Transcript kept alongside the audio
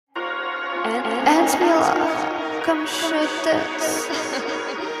Antmvla, comme je t'aime.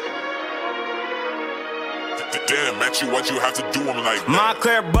 Damn, Matchy, why'd you have to do him like that?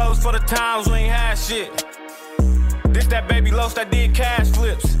 Montclair boats for the times we ain't had shit. This that baby lost that did cash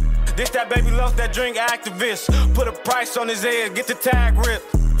flips. This that baby lost that drink activist. Put a price on his head, get the tag ripped.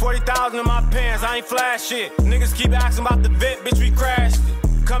 40,000 in my pants, I ain't flash shit. Niggas keep asking about the vet, bitch, we crashed it.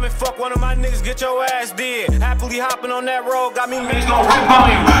 Come and fuck one of my niggas, get your ass dead. Happily hopping on that road, got me niggas gon' rip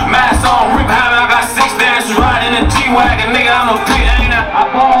on you. Mask on, rip having, I got 6 dancers riding in a G-Wagon. Nigga, I'm a pit, ain't I? I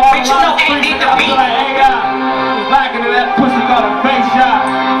ball all bitch, you know ain't need to be. Lacking to that pussy, got a face shot.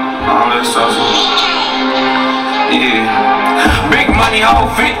 Oh, that's yeah. Big money, hoe,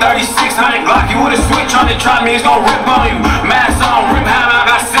 fit 3600 Glocky with a switch on it, try me, it's gon' rip on you. Mask on, rip having, I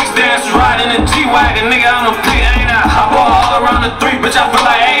got 6 dancers riding in a G-Wagon. Nigga, I'm a pit, ain't I? I ball all around the 3, bitch, I feel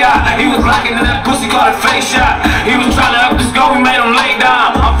like AI. He was lacking to that pussy, got a face shot. He was trying to up the score, we made him lay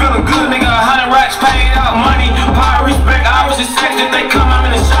down. I'm feeling good, nigga, 100 racks paid out. Money, power, respect, hours is sex. If they come, I'm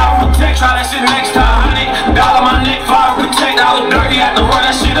in the shower with tech. Try that shit next time, $100 my neck, fire protect. I was dirty, had to run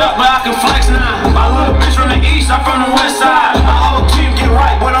that shit up, but I can flex now. My little bitch from the east, I'm from the west side. My whole team get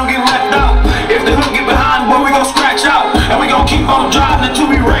right, boy, don't get left out. If the hood get behind, boy, we gon' scratch out. And we gon' keep on driving until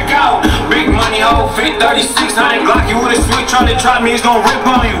we wreck out. Big money, hoe, fit 3600 Glocky with a switch on it, try me, it's gon' rip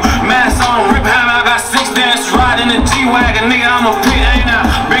on you. Mask on, rip hammer, I got 6 dancers riding in a G-Wagon. Nigga, I'm a pit, ain't I?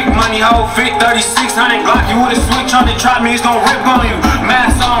 Big money, hoe, fit 3600 Glocky with a switch on it, try me, it's gon' rip on you.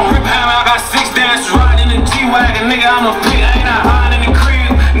 Mask on, rip hammer, I got 6 dancers riding in a G-Wagon. Nigga, I'm a pit, ain't I? Hiding in the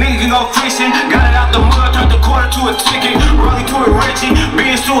crib, nigga can go fishing. Got it out the mud, turned the quarter to a ticket. Rolling to a Reggie,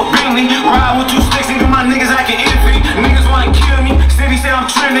 Benz to a Bentley. Ride with 2 sticks, even my niggas acting iffy. Niggas wanna kill me, City say I'm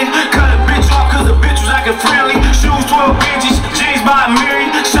trending. Cut a bitch off cause the bitch was acting friendly. Shoes 12 inches, jeans by a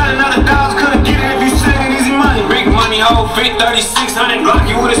million. Shot another 1,000, couldn't get it if you singing easy money. Big money, hoe, fit 3600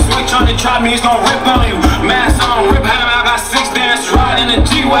 Glocky with a switch on it, try me, it's gon' rip on you. Mask on, rip hammer, I got 6 dancers riding in a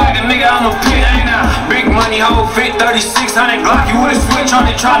G-Wagon. Nigga, I'm a pit, ain't I? Big money, hoe, fit 3600 Glocky with a switch on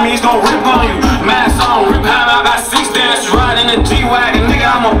it, try me, it's gon' rip on you. Mask on, rip hammer, I got 6 dancers riding in a G-Wagon. Nigga,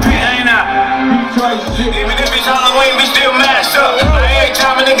 I'm a pit, ain't I? Even if it's Halloween, we still masked up. Every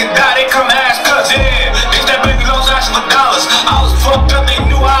time a nigga die, they come ask us. Yeah, this that baby low asking for dollars. I was fucked up, they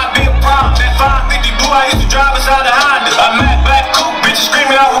knew I'd be a problem. That 550 blue, I used to drive inside the Honda. I'm at back coupe, bitches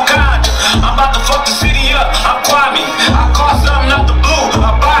screaming out Wakanda. I'm about to fuck the city up, I'm Kwame. I caught something out the blue,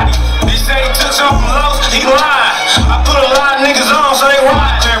 a body. They say he took something from Lowe's, he lied. I put a lot of niggas on, so they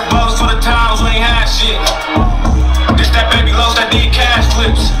ride. Turn boats for the times we ain't had shit. This that baby lost that did cash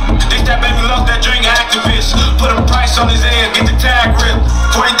flips. This that baby lost that drink activist. Put a price on his head, get the tag ripped.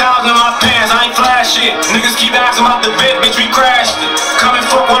 40,000 in my pants, I ain't flash shit. Niggas keep asking about the vet, bitch, we crashed it. Come and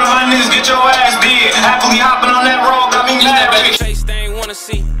fuck one of my niggas, get your ass dead. Happily hopping on that road, got me mad, baby. Face they ain't wanna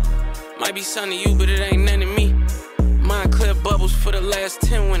see. Might be something to you, but it ain't nothing to me. Mine clear bubbles for the last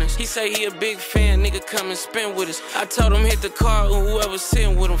 10 winners. He say he a big fan, nigga come and spin with us. I told him hit the car or whoever's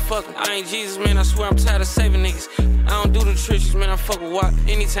sitting with him, fuck him. I ain't Jesus, man, I swear I'm tired of saving niggas. I don't do the tricks, man, I fuck with WAP.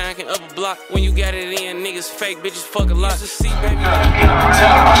 Anytime I can up a block. When you got it in, niggas fake, bitches fuck a lot. Used to see, baby.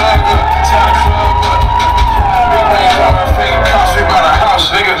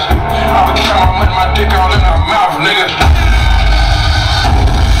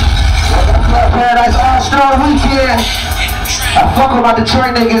 Paradise Allstar weekend. I fuck with my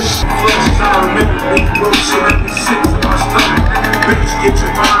Detroit niggas.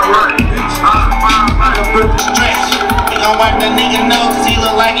 You gon' wipe that nigga nose cause he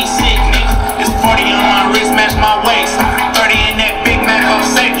look like he sick, nigga. It's 40 on my wrist, match my waist. 30 in that Big Mac on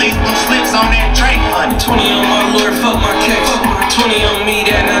safe, leave blue slips on that Drake. 20 on my lord, fuck my case. 20 on me,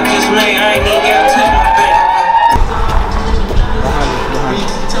 that I just made. I ain't even gotta take my bank.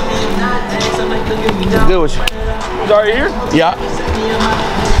 What's good with you? You already here? Yeah.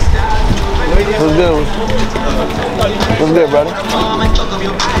 What's good with you? What's good, brother?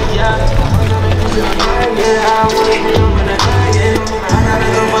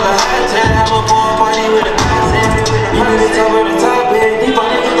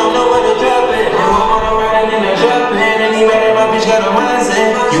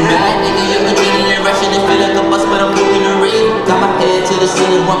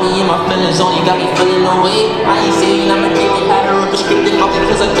 Want me in my feelings on you, got me feeling no way. I ain't saying I'm addicted, had her restricted, fucking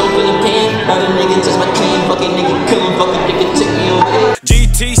cause I don't feel the pain. Not a nigga touch my chain, fucking nigga kill him, fucking nigga take me away.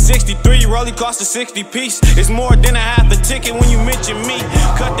 GT 63, rolling cost a 60 piece. It's more than a half a ticket when you mention me.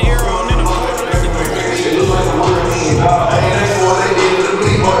 Cut the arrow on in the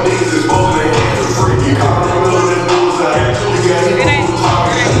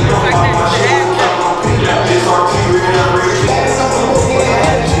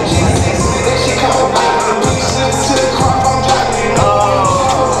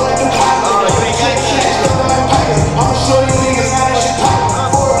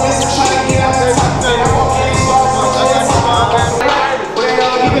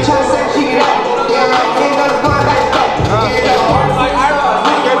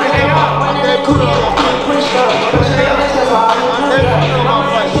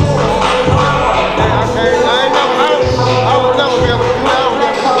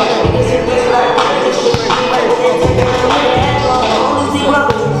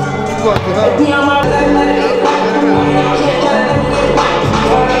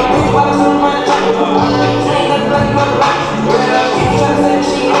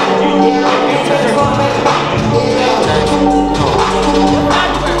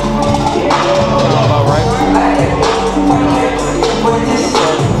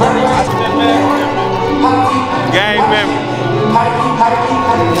Gang member.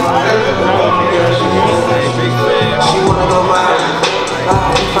 She wanna go viral.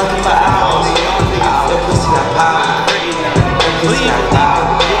 Fucking for hours. That pussy got power. That pussy got power.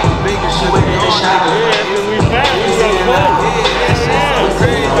 She went in the shower.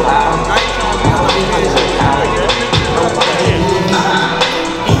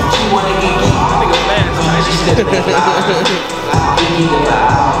 She wanna get geek. She said they loud. We need it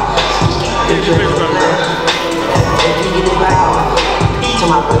loud. They get it loud. To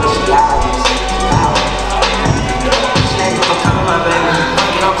my brother, she loud. She ain't gonna come on my baby.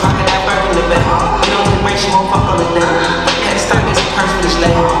 You know, cracking that bird in the back. You know, the way she won't fuck on the day. Can't start this person this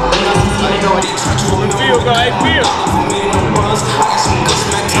late. You know, they go and Feel go, hey, feel. I got some good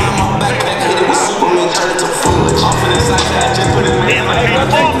smack time on my back. Hit it with Superman, turn it to foolish. Off in the side, I just put it in. Damn, I can't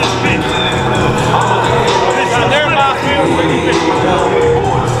hold this bitch. There my feel.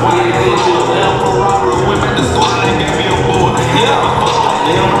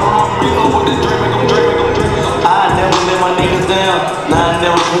 I never let my niggas down. Nah, I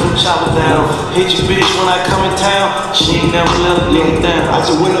never put them choppers down. Hit your bitch when I come in town. She ain't never let a nigga down. I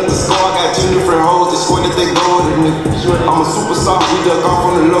just went up the score, I got 2 different hoes. They swear that they gold in me. I'm a super soft, we duck off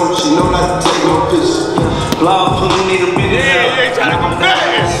on the low. She know not to take no pictures. Blog, put me need a bit of Yeah, you ain't trying to go back.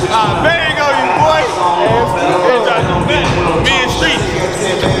 Bang on you, boy. You ain't trying to go back. Me and Street.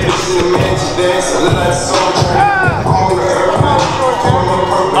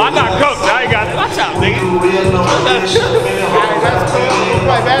 I'm not cooked. I ain't got it. Watch out, nigga. That's cool. We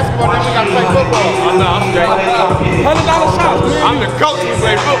play basketball, then we gotta play football. Oh, no, I'm straight. $100 shots. I'm the coach. We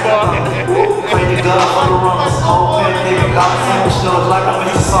play football.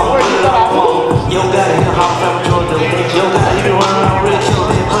 Yo, got it in the house, I'm Jordan. Yo, got it, you run around, really kill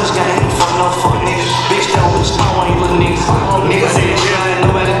it. Hush, got it, fuck no fuck niggas. Bitch, that was strong when you little niggas. Niggas say it's shine,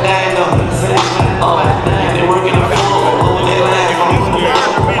 nobody dying though. They working the floor, over their land.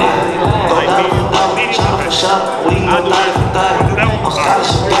 Shot for shot, we ain't no thotty for thotty. I'm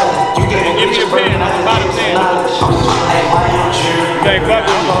scholarship got it. You Give me a pen, I'm about to pen. Hey, why you cheer? Okay, fuck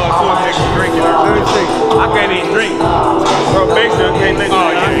alcohol, so I can drink it. I can't even drink. Bro, make sure I can't let you. Oh,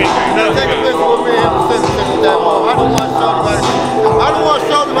 yeah, I can't drink nothing. Take a picture with me and send it to that ball. I don't want to show them how to shoot basketball. I don't want to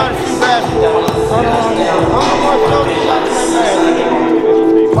show them how to shoot basketball.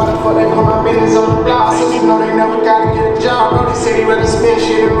 Why the fuck they put my business on the block? So you know they never gotta get a job. Bro, they say they rather spend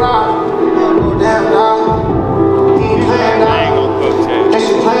shit and rob. Damn, dog. He ain't playing, dog. They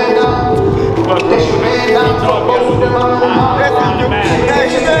should play, dog. They should play, dog. Fuck both of them on the hall. Hey,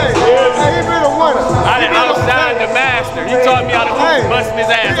 you been a winner. I done outshined the master. He taught me how to hoop, busting his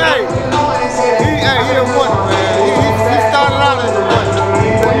ass out. He a winner, man. He started out as a winner.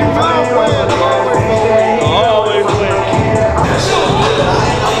 When you come playing, Always win.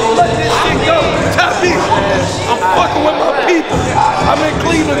 Let this shit go. Top East. I'm fucking with my people. I'm in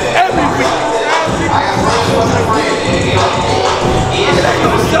Cleveland every week. It ain't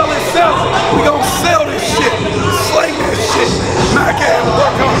gonna sell itself. We gonna sell this shit. Slang that shit. Knock ass,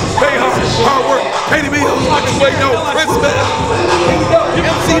 work hard, pay hard, hard work, pay the bills, niggas waiting on Christmas.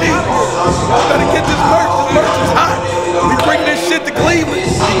 MCD. Better get this merch. This merch is hot. We bring this shit to Cleveland.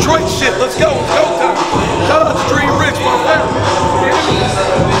 Detroit shit. Let's go. It's go time. Shout out to Dream Rich, my family.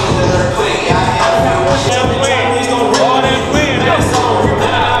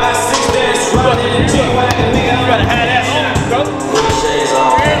 You gotta have that on, bro.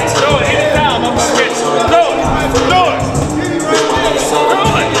 Throw it anytime, I'm gonna get it. Throw it.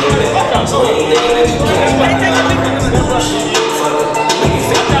 Watch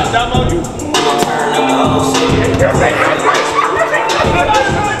out, Damo, you.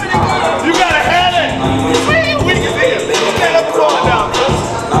 You gotta have it. Man, weak as hell. Stand up the ball down, bro.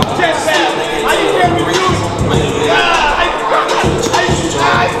 Chest down. How you feel me, dude?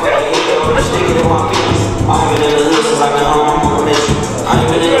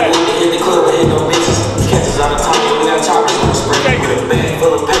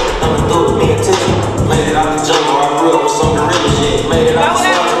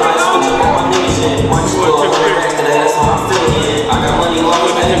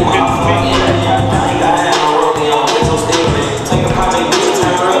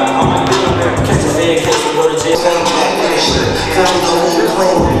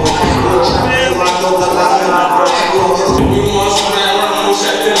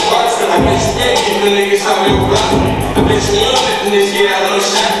 I the niggas on your block. The bitch me up in this year, I don't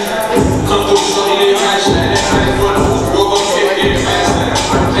shot. Come through, so you need my shot. That's how you run the go up, get faster.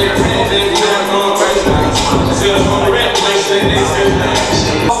 They pretend they be not going crazy. Still on the rap, make sure they still die.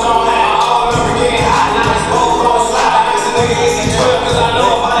 All over again, hot, now it's both on slide. It's a nigga easy 12, cause I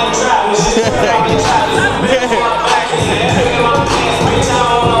know if I ain't trapping. Shit, I be trapping. Bitch, my back in the head, in my pants, bitch, I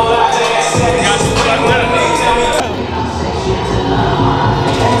don't know what I did. Got you put up with a nigga, tell me.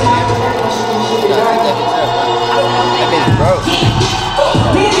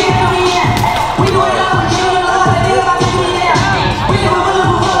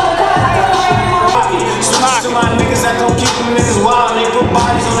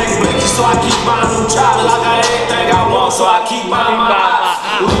 So I keep buying new choppers. I got everything I want, so I keep buying my ops.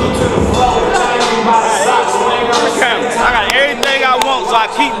 I got everything I want, so I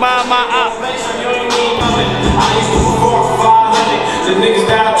keep buying my ops. I used to perform for 500. The niggas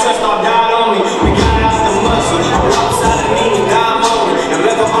that I trust all died on me. We got out the muscle. I'm outside the knee and dime on me. And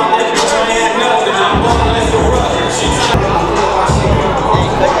look up on that bitch, I ain't had nothing. I'm going to let the rough.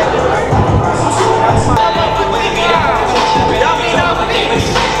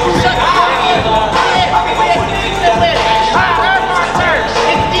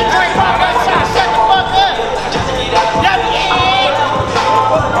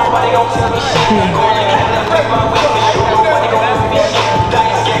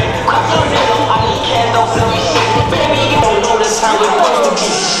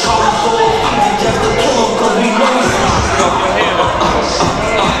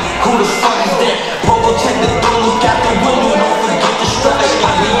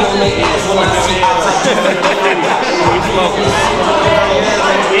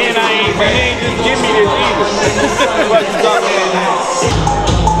 And I ain't just give me this either. What you talking about?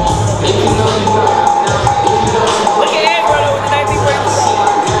 Look at Ed, brother, with the 1942.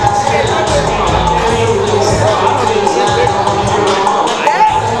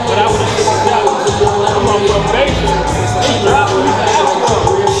 But I would have shot. I'm on probation. He dropped me.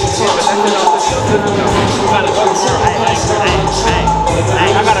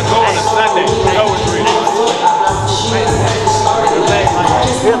 I gotta go on a Sunday. Go with 3 days.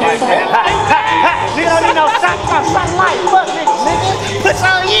 You don't need no sunlight. Fuck niggas, nigga. Put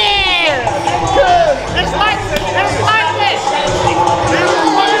some it's like this.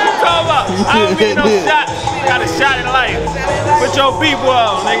 What are you talking about? I don't need no shot. Got a shot in life. Put your people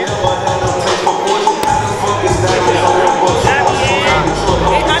on, nigga.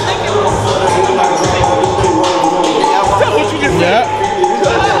 Tell what you just said.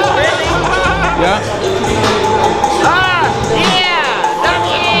 Yeah.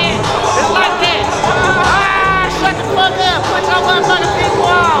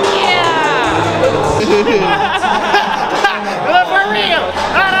 Look, for real.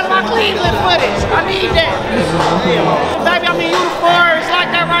 That's my Cleveland footage. I need that. Baby, I'm in uniform. It's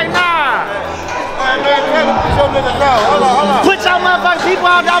like that right now. Put your motherfucking people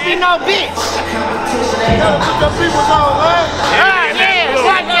on. Don't be no bitch. Put your people on, man. Yeah, it's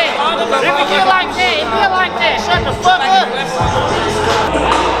like that. If you feel like that, it feel like that. Shut the fuck up.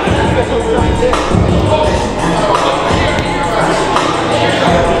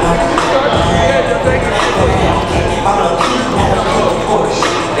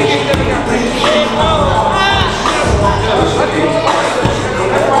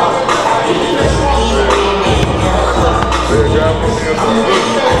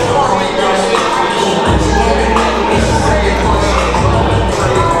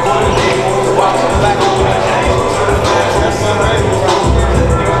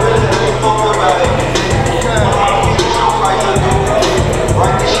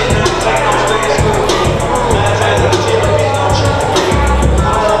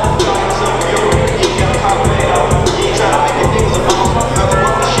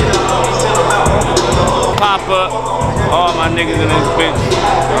 All my niggas in this bitch.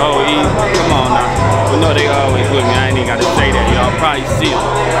 Oh, easy. Come on now. But no, they always with me. I ain't even got to say that. Y'all probably see them.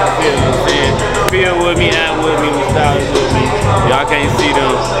 Feel what I'm saying? Feel with me, act with me, style is with me. Y'all can't see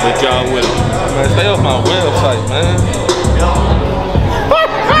them, but y'all with them. Man, stay off my website, man.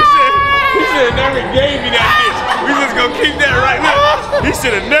 He should have never gave me that bitch. We just gonna keep that right now. He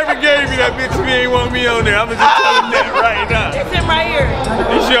should have never gave me that bitch if he ain't want me on there. I'm gonna just tell him that right now. It's him right here.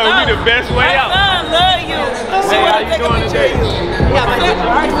 He showed me the best way out. My son love you. Hey, how you doing today? Yeah,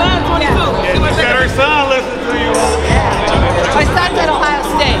 my son 22. She said her son listens to you. My son's at Ohio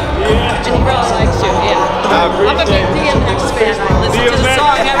State. And he really likes you, yeah. I'm a big DMX fan. I listen to the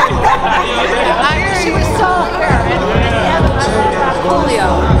song every I hear she was so here. And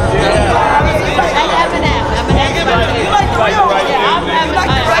Julio. And Eminem. Eminem's my favorite. You like the real? Yeah, I'm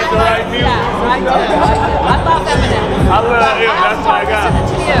Eminem. Yeah, right I love Eminem. I love him. That's my guy. I'll send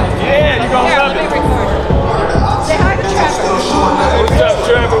it to you. Yeah, you gonna love it. Let me record it. Say hi to Trevor. What's up,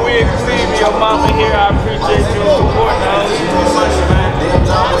 Trevor? We in Cleveland. Your mama here. I appreciate your support. Now, you do money, man.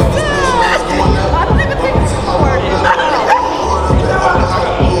 I don't even think it's recorded.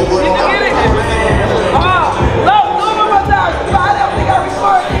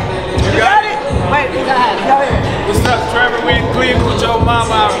 What's up, Trevor? We in Cleveland with your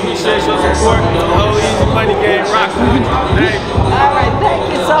mama. I appreciate your support. The whole Easy Money game rocking with you. Thank you. All right,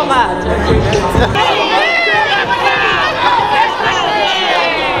 thank you so much.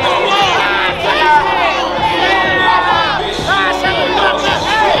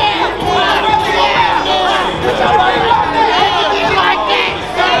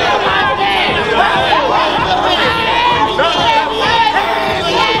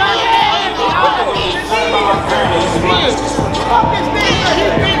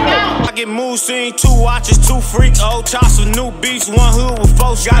 I get moved, seen 2 watches, 2 freaks, old chops with new beats, 1 hood with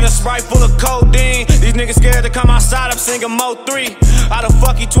 4. Got a Sprite full of codeine. These niggas scared to come outside, I'm singing Mo 3. How the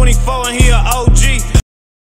fuck he 24 and he a OG?